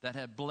that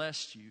have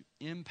blessed you,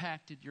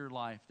 impacted your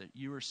life, that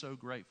you are so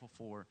grateful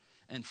for,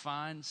 and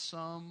find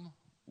some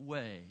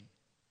way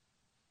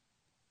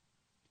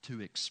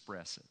to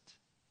express it.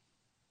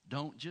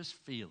 Don't just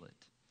feel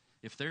it.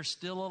 If they're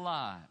still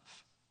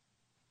alive,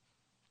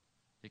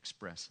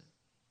 express it.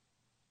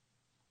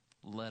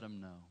 Let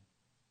them know.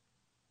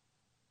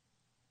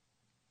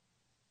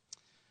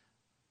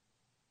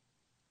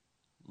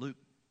 Luke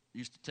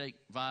used to take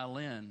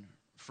violin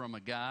from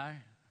a guy,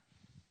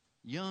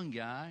 young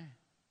guy,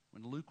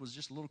 when Luke was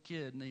just a little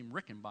kid named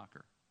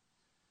Rickenbacker.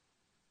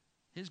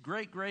 His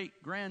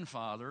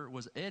great-great-grandfather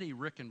was Eddie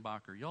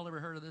Rickenbacker. Y'all ever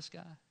heard of this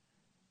guy?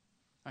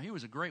 Now, he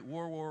was a great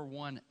World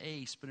War I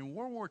ace, but in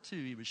World War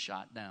II, he was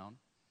shot down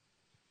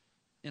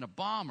in a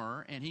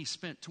bomber, and he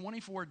spent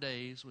 24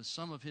 days with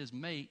some of his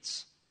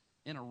mates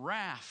in a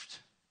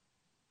raft.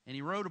 And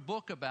he wrote a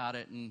book about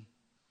it,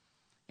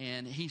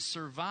 and he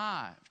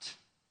survived.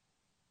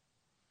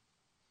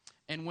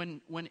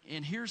 And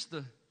here's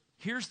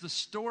the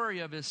story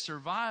of his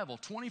survival.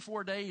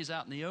 24 days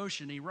out in the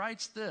ocean, he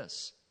writes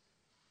this.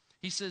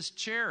 He says,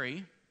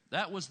 Cherry,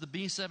 that was the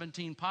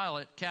B-17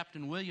 pilot,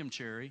 Captain William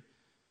Cherry,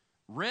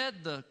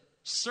 read the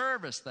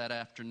service that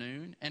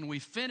afternoon, and we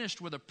finished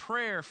with a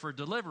prayer for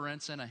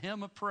deliverance and a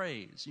hymn of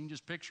praise. You can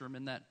just picture him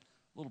in that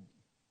little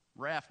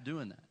raft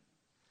doing that.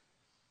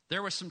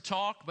 There was some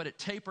talk, but it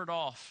tapered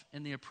off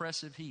in the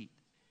oppressive heat.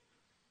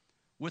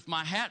 With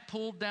my hat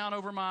pulled down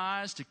over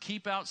my eyes to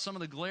keep out some of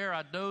the glare,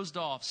 I dozed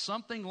off.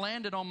 Something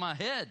landed on my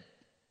head.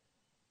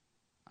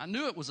 I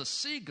knew it was a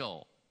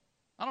seagull.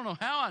 I don't know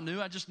how I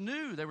knew. I just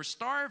knew they were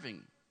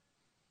starving.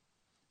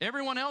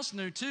 Everyone else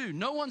knew too.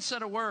 No one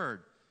said a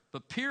word.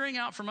 But peering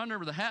out from under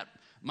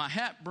my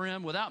hat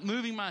brim without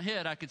moving my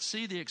head, I could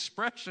see the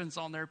expressions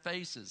on their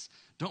faces.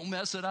 Don't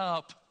mess it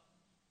up.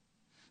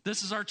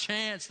 This is our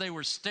chance. They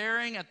were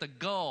staring at the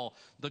gull.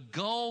 The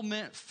gull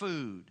meant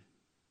food,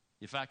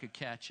 if I could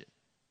catch it.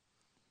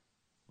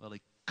 Well,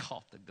 they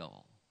caught the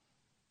gull.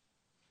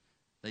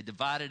 They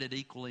divided it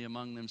equally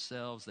among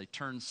themselves. They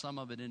turned some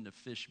of it into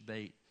fish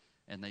bait,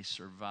 and they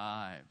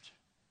survived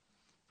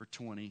for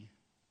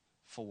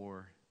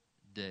 24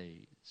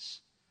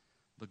 days.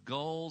 The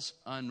gull's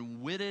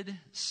unwitted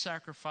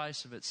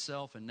sacrifice of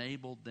itself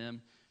enabled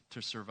them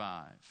to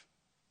survive.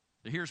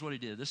 But here's what he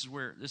did. This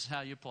is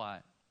how you apply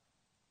it.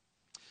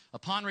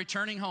 Upon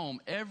returning home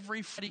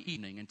every Friday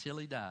evening until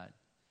he died,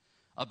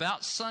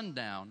 about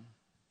sundown,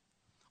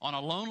 on a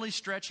lonely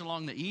stretch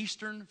along the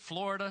eastern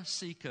Florida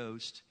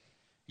seacoast,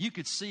 you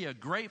could see a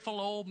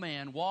grateful old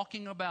man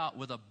walking about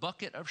with a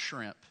bucket of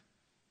shrimp.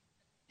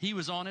 He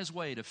was on his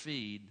way to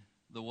feed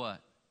the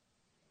what?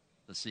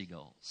 The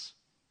seagulls.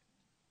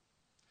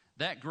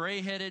 That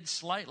gray-headed,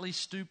 slightly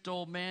stooped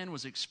old man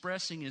was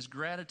expressing his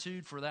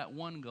gratitude for that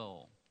one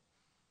gull,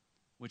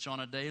 which on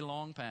a day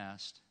long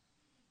past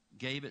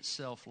gave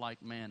itself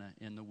like manna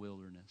in the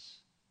wilderness.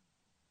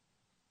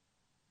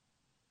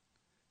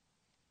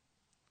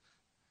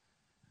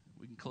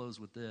 We can close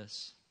with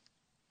this.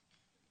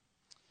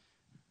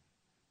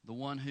 The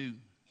one who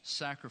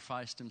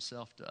sacrificed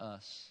himself to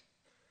us,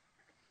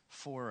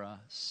 for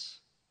us,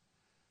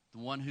 the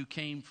one who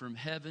came from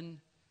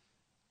heaven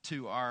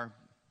to our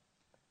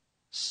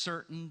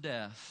certain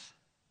death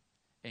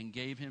and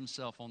gave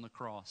himself on the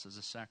cross as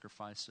a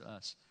sacrifice to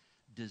us,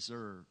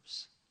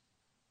 deserves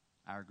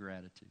our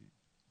gratitude.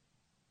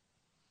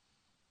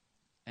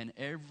 And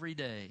every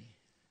day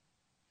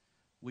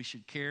we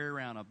should carry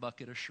around a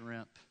bucket of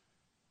shrimp,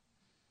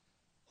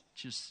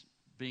 just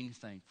being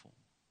thankful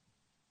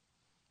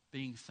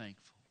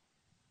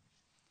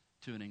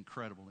to an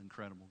incredible,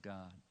 incredible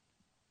God.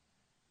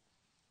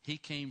 He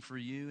came for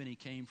you and he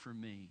came for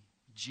me.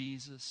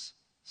 Jesus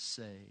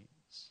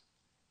saves.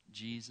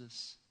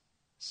 Jesus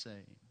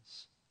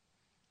saves.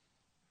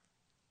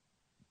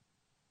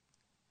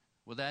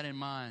 With that in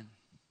mind,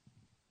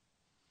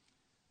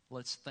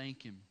 Let's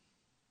thank Him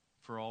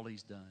for all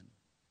He's done.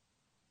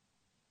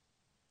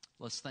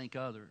 Let's thank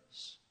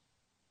others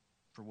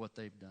for what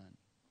they've done.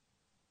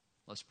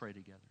 Let's pray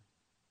together.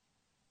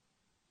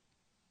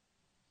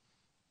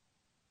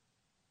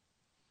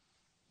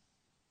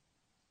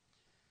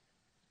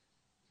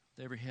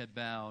 With every head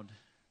bowed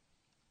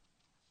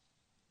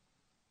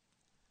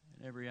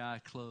and every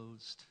eye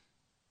closed,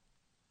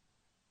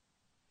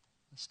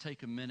 let's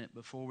take a minute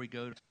before we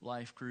go to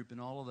life group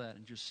and all of that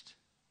and just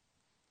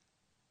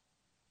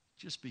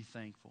be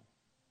thankful.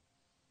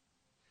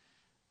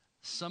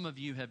 Some of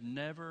you have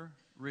never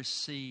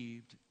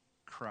received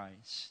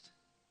Christ.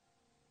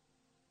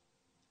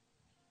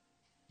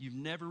 You've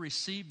never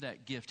received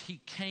that gift. He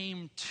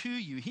came to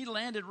you. He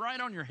landed right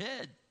on your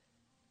head.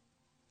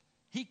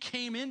 He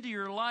came into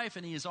your life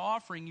and He is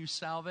offering you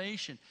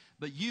salvation.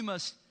 But you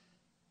must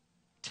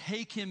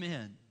take Him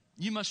in.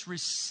 You must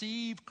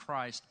receive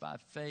Christ by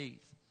faith.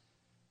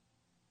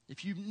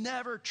 If you've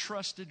never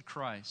trusted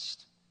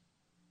Christ,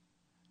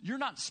 you're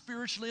not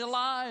spiritually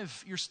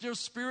alive. You're still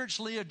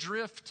spiritually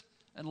adrift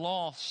and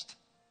lost.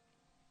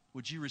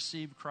 Would you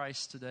receive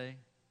Christ today?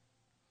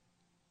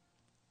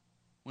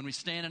 When we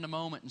stand in a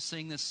moment and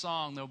sing this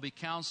song, there'll be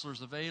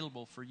counselors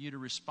available for you to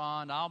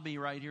respond. I'll be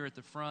right here at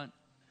the front.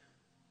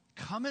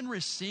 Come and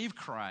receive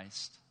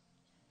Christ.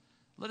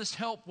 Let us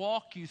help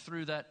walk you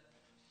through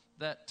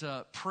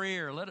that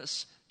prayer. Let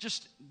us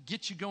just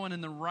get you going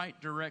in the right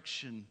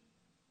direction.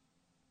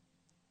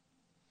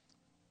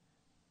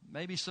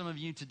 Maybe some of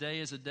you today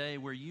is a day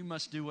where you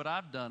must do what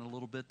I've done a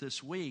little bit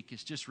this week.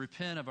 It's just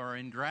repent of our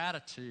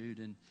ingratitude,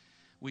 and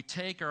we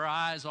take our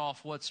eyes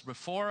off what's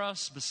before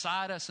us,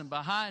 beside us, and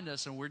behind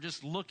us, and we're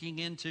just looking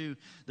into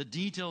the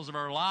details of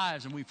our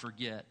lives, and we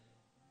forget.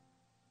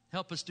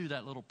 Help us do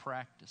that little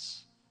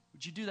practice.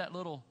 Would you do that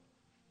little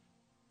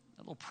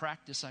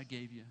practice I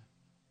gave you?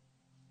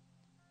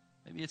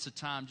 Maybe it's a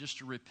time just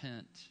to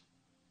repent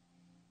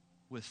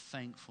with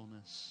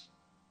thankfulness.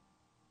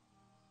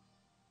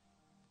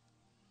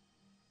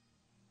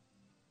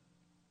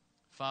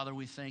 Father,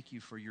 we thank you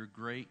for your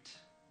great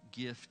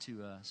gift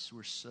to us.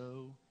 We're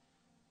so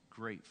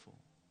grateful.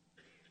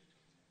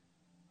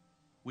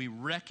 We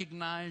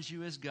recognize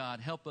you as God.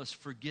 Help us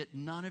forget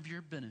none of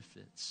your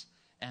benefits.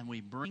 And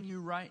we bring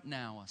you right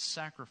now a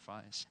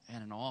sacrifice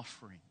and an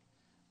offering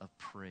of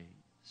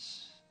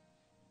praise.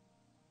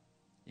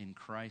 In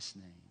Christ's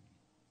name.